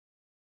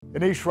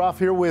Anish Shroff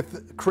here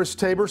with Chris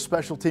Tabor,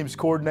 special teams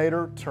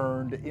coordinator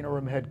turned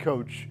interim head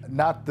coach.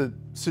 Not the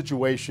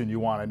situation you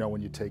want, I know,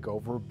 when you take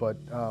over, but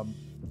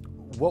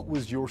what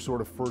was your sort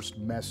of first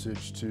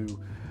message to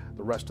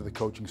the rest of the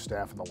coaching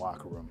staff in the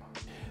locker room?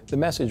 The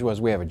message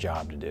was we have a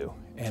job to do,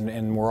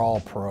 and we're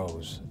all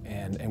pros,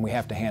 and we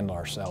have to handle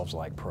ourselves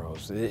like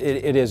pros.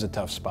 It is a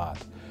tough spot.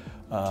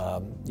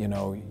 You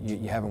know,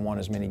 you haven't won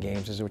as many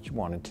games as what you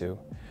wanted to.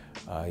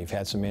 You've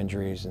had some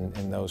injuries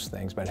and those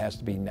things, but it has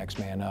to be next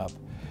man up.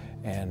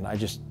 And I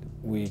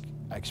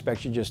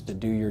expect you just to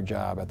do your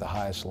job at the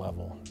highest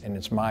level, and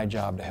it's my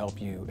job to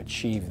help you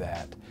achieve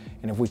that.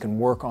 And if we can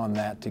work on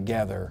that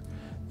together,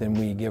 then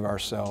we give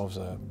ourselves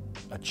a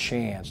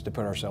chance to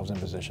put ourselves in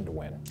position to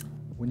win.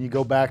 When you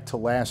go back to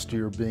last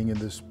year being in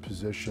this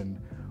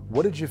position,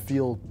 what did you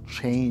feel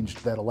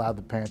changed that allowed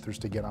the Panthers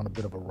to get on a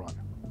bit of a run?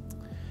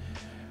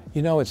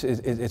 You know,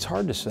 it's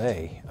hard to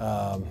say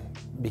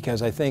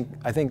because I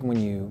think when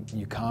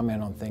you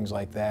comment on things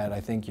like that,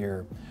 I think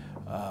you're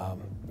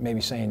maybe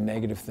saying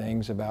negative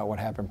things about what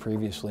happened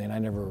previously, and I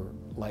never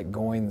like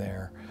going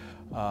there.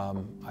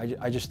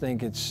 I just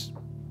think you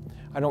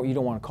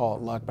don't want to call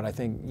it luck, but I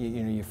think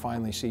you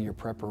finally see your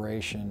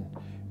preparation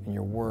and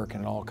your work,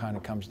 and it all kind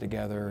of comes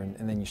together,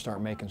 and then you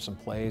start making some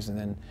plays, and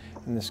then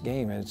in this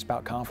game it's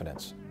about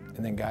confidence.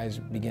 And then guys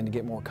begin to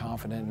get more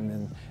confident,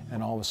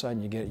 and all of a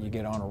sudden you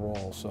get on a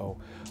roll. So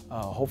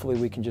hopefully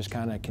we can just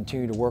kind of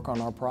continue to work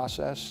on our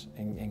process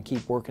and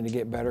keep working to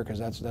get better, because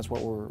that's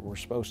what we're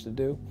supposed to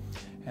do.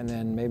 And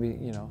then maybe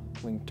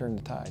we can turn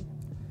the tide.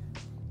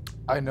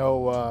 I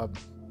know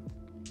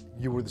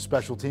you were the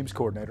special teams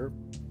coordinator.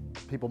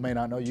 People may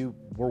not know you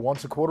were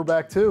once a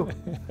quarterback too.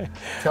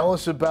 Tell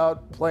us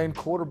about playing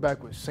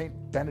quarterback with St.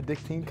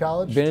 Benedictine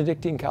College.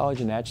 Benedictine College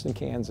in Atchison,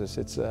 Kansas.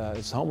 It's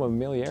home of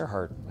Amelia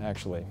Earhart,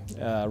 actually,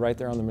 right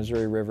there on the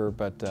Missouri River.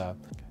 But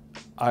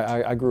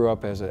I grew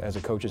up as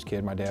a coach's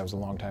kid. My dad was a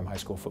longtime high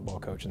school football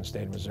coach in the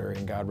state of Missouri,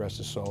 and God rest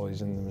his soul,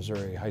 he's in the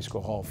Missouri High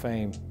School Hall of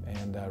Fame,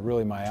 and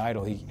really my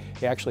idol. He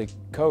actually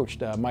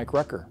coached Mike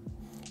Rucker.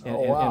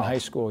 In high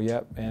school,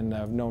 yep, and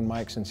I've known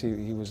Mike since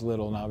he was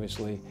little, and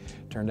obviously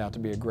turned out to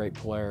be a great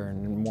player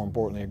and, more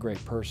importantly, a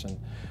great person.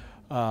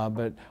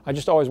 But I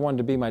just always wanted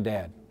to be my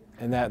dad,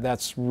 and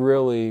that's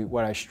really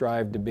what I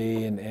strive to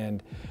be.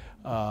 And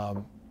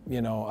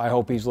I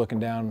hope he's looking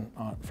down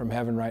from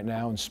heaven right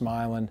now and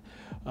smiling.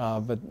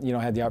 But I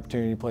had the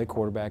opportunity to play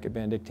quarterback at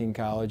Benedictine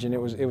College, and it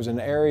was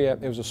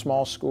a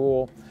small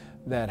school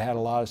that had a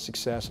lot of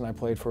success, and I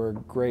played for a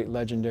great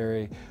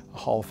legendary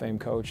Hall of Fame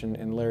coach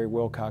and Larry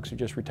Wilcox, who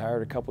just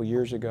retired a couple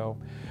years ago.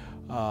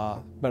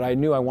 But I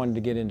knew I wanted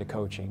to get into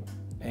coaching,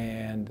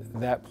 and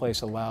that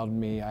place allowed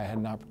me. I had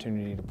an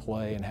opportunity to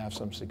play and have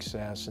some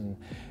success,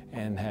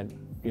 and had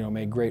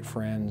made great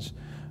friends.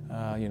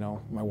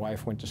 My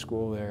wife went to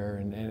school there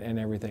and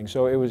everything.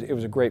 So it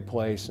was a great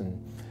place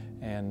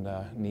and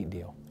neat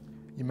deal.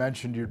 You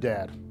mentioned your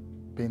dad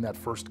being that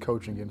first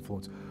coaching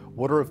influence.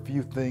 What are a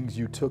few things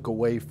you took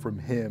away from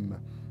him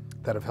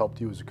that have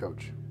helped you as a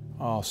coach?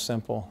 Oh,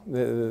 simple.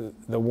 The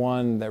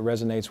one that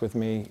resonates with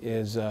me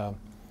is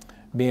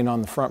being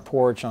on the front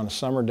porch on a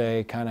summer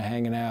day, kind of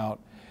hanging out,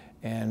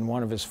 and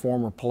one of his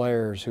former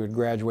players who had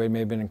graduated, may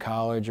have been in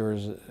college or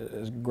is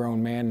a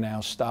grown man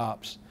now,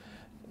 stops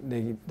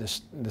to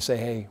say,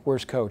 "Hey,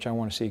 where's Coach? I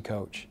want to see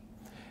Coach."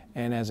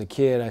 And as a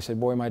kid, I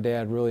said, boy, my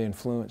dad really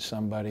influenced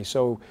somebody.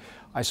 So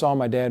I saw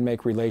my dad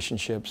make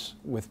relationships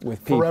with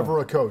people. Forever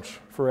a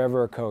coach.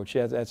 Forever a coach.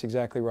 Yeah, that's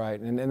exactly right.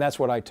 And that's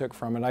what I took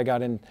from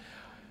it.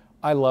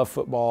 I love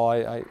football,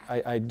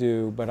 I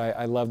do, but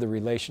I love the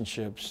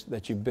relationships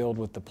that you build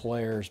with the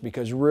players,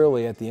 because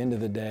really at the end of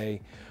the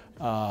day,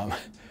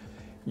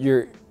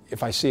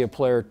 if I see a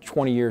player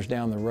 20 years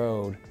down the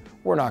road,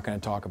 we're not going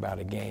to talk about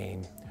a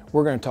game.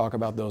 We're going to talk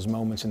about those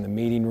moments in the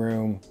meeting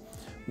room,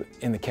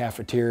 in the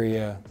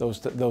cafeteria,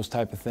 those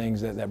type of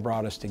things that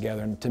brought us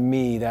together. And to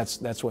me,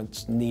 that's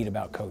what's neat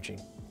about coaching.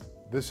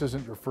 This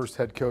isn't your first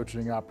head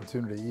coaching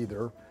opportunity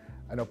either.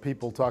 I know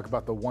people talk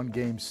about the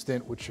one-game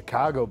stint with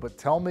Chicago, but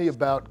tell me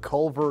about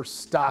Culver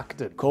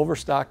Stockton. Culver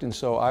Stockton,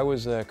 so I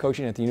was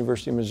coaching at the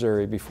University of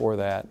Missouri before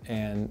that,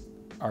 and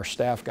our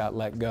staff got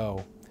let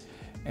go.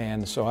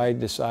 And so I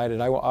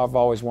decided, I've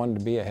always wanted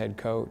to be a head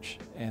coach,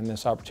 and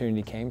this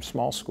opportunity came.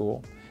 Small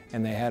school,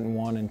 and they hadn't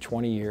won in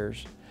 20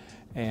 years.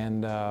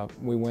 And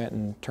we went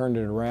and turned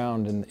it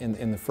around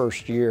in the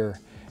first year.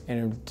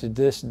 And to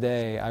this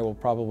day, I will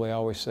probably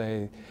always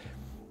say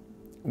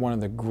one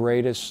of the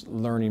greatest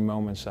learning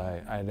moments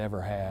I'd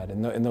ever had.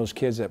 And those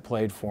kids that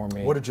played for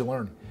me. What did you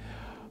learn?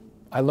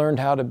 I learned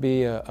how to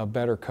be a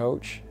better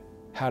coach,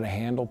 how to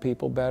handle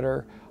people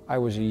better. I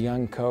was a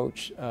young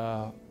coach,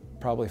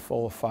 probably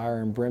full of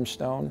fire and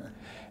brimstone,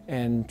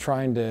 and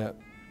trying to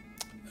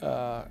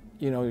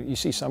you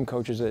see some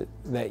coaches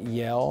that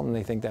yell and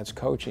they think that's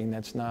coaching.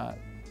 That's not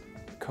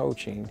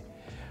coaching.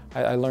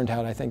 I learned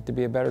how to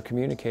be a better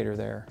communicator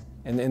there.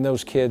 And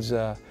those kids,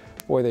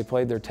 boy, they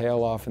played their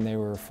tail off, and they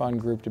were a fun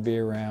group to be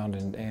around.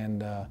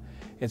 And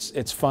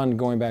it's fun,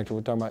 going back to what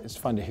we're talking about, it's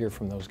fun to hear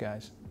from those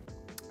guys.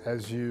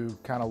 As you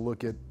kind of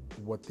look at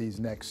what these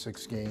next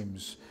 6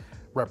 games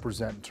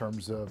represent in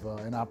terms of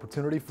an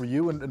opportunity for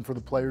you and for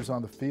the players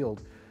on the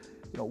field.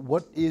 You know,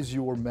 what is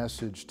your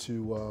message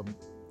to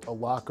a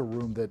locker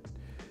room that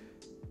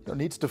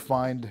needs to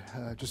find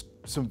just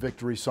some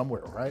victory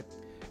somewhere, right?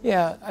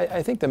 Yeah,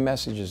 I think the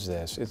message is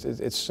this.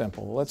 It's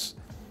simple.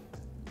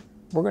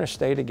 We're going to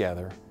stay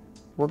together.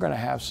 We're going to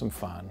have some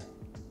fun,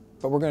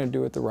 but we're going to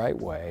do it the right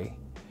way,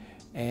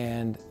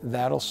 and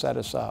that'll set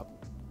us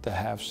up to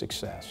have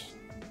success.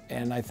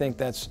 And I think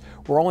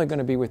we're only going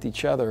to be with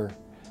each other.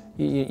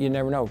 You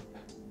never know.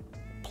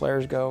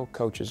 Players go,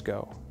 coaches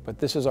go. But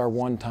this is our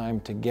one time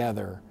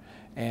together,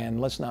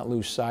 and let's not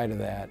lose sight of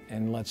that,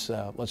 and let's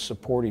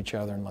support each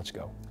other, and let's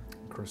go.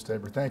 Chris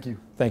Tabor, thank you.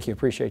 Thank you.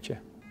 Appreciate you.